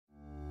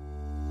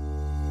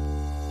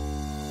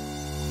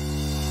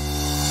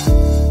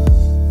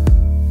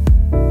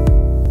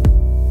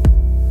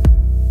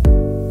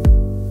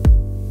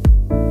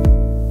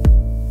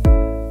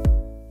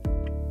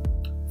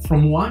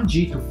From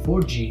 1G to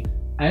 4G,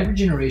 every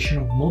generation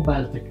of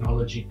mobile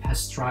technology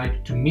has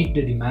strived to meet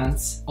the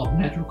demands of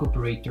network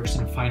operators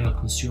and final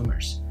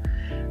consumers.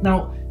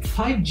 Now,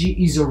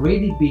 5G is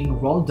already being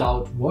rolled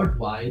out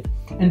worldwide,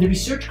 and the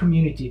research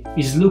community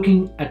is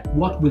looking at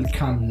what will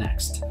come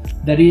next.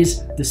 That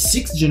is, the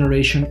 6th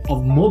generation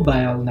of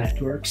mobile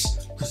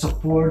networks to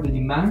support the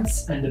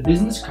demands and the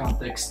business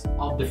context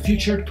of the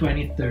future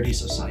 2030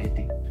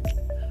 society.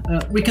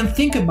 We can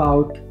think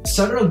about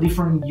several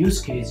different use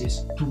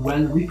cases to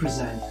well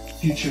represent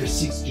future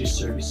 6G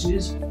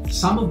services,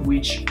 some of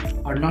which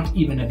are not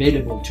even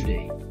available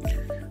today.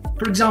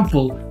 For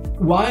example,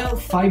 while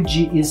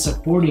 5G is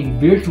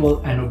supporting virtual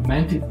and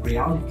augmented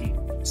reality,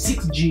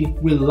 6G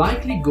will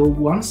likely go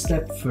one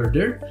step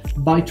further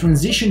by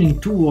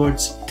transitioning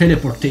towards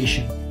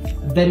teleportation,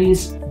 that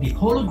is, the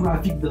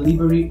holographic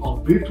delivery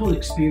of virtual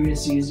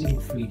experiences in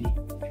 3D.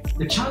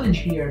 The challenge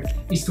here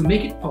is to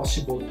make it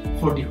possible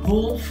for the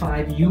whole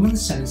 5 human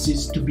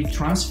senses to be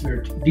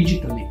transferred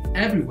digitally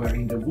everywhere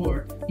in the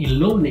world in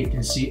low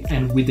latency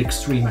and with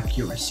extreme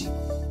accuracy.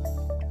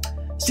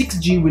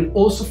 6G will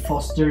also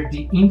foster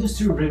the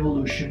industry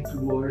revolution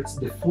towards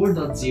the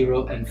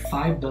 4.0 and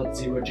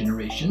 5.0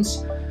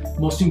 generations,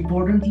 most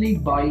importantly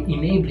by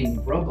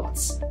enabling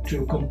robots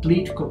to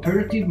complete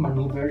cooperative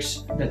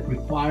maneuvers that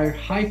require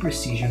high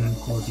precision and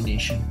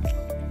coordination.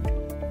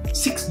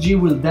 6G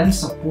will then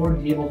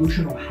support the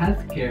evolution of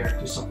healthcare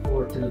to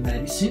support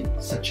telemedicine,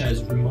 such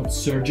as remote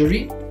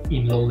surgery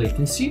in low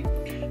latency,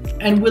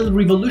 and will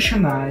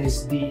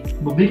revolutionize the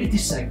mobility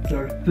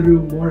sector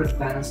through more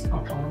advanced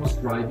autonomous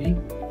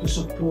driving to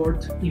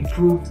support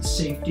improved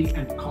safety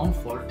and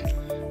comfort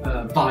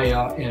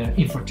via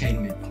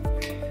infotainment.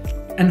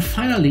 And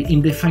finally,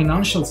 in the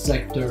financial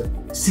sector,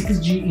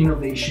 6G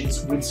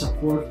innovations will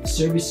support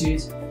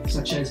services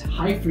such as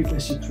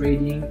high-frequency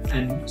trading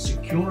and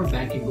secure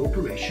banking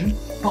operation,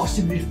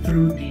 possibly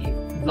through the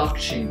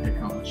blockchain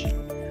technology.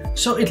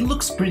 So it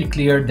looks pretty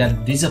clear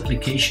that these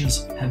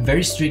applications have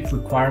very strict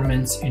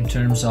requirements in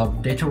terms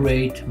of data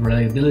rate,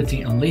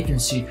 reliability, and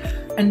latency,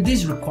 and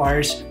this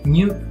requires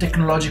new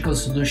technological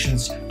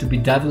solutions to be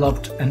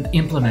developed and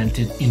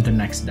implemented in the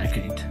next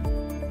decade.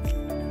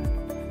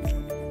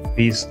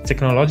 These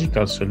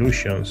technological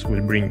solutions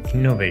will bring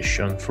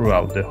innovation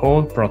throughout the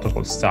whole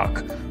protocol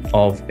stack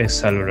of a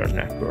cellular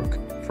network,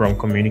 from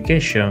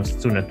communications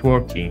to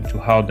networking to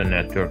how the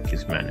network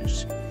is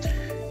managed.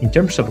 In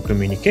terms of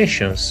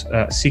communications,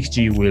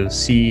 6G will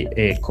see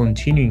a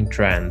continuing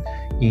trend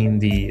in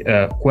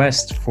the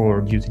quest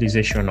for the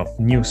utilization of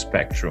new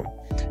spectrum.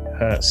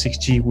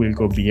 6G will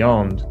go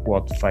beyond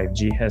what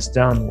 5G has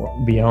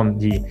done,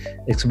 beyond the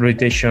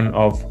exploitation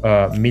of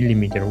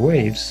millimeter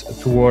waves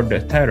toward the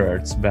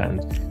terahertz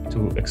band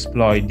to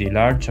exploit the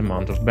large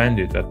amount of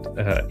bandwidth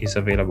that is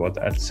available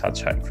at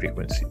such high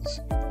frequencies.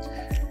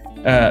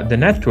 The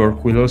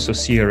network will also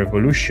see a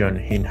revolution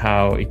in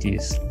how it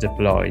is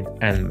deployed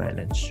and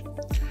managed.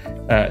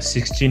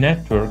 6G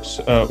networks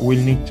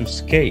will need to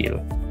scale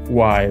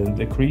while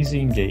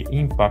decreasing the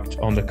impact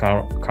on the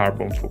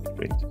carbon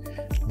footprint.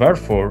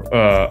 Therefore,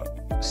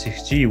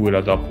 6G will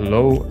adopt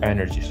low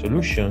energy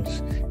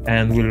solutions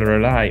and will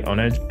rely on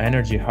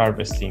energy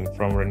harvesting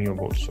from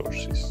renewable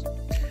sources.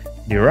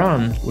 The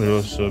RAN will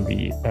also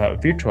be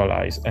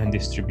virtualized and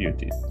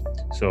distributed.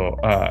 So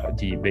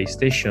the base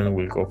station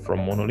will go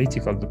from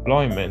monolithic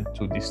deployment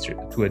to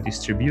a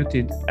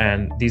distributed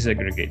and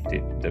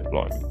disaggregated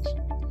deployment.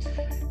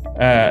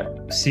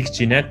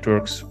 6G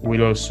networks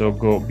will also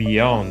go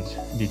beyond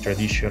the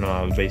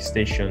traditional base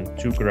station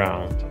to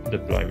ground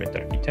deployment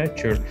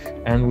architecture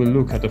and will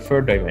look at a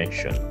third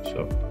dimension.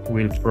 So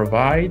we'll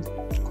provide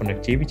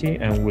connectivity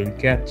and we'll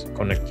get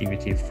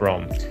connectivity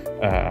from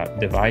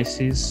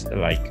devices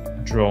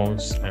like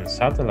drones and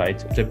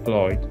satellites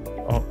deployed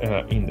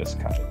in the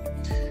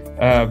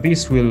sky.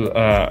 This will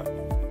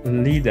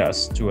lead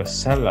us to a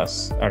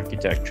cell-less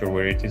architecture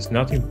where it is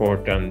not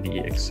important the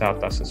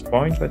exact access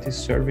point that is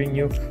serving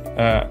you,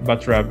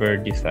 but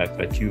rather the fact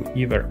that you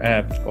either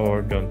have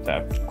or don't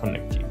have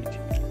connectivity.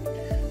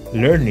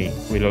 Learning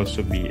will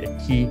also be a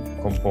key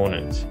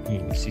component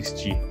in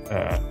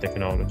 6G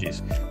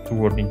technologies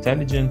toward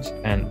intelligent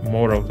and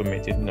more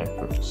automated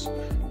networks.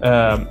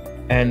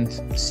 And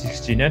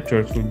 6G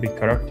networks will be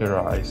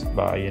characterized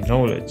by a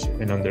knowledge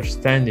and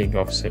understanding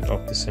of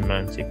the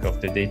semantic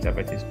of the data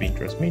that is being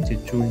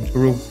transmitted to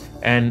improve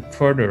and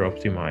further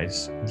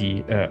optimize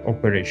the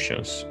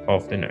operations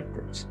of the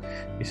networks.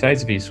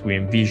 Besides this, we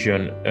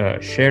envision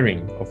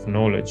sharing of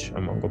knowledge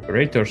among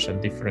operators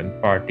and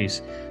different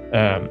parties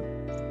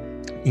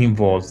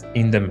involved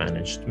in the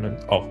management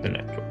of the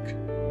network.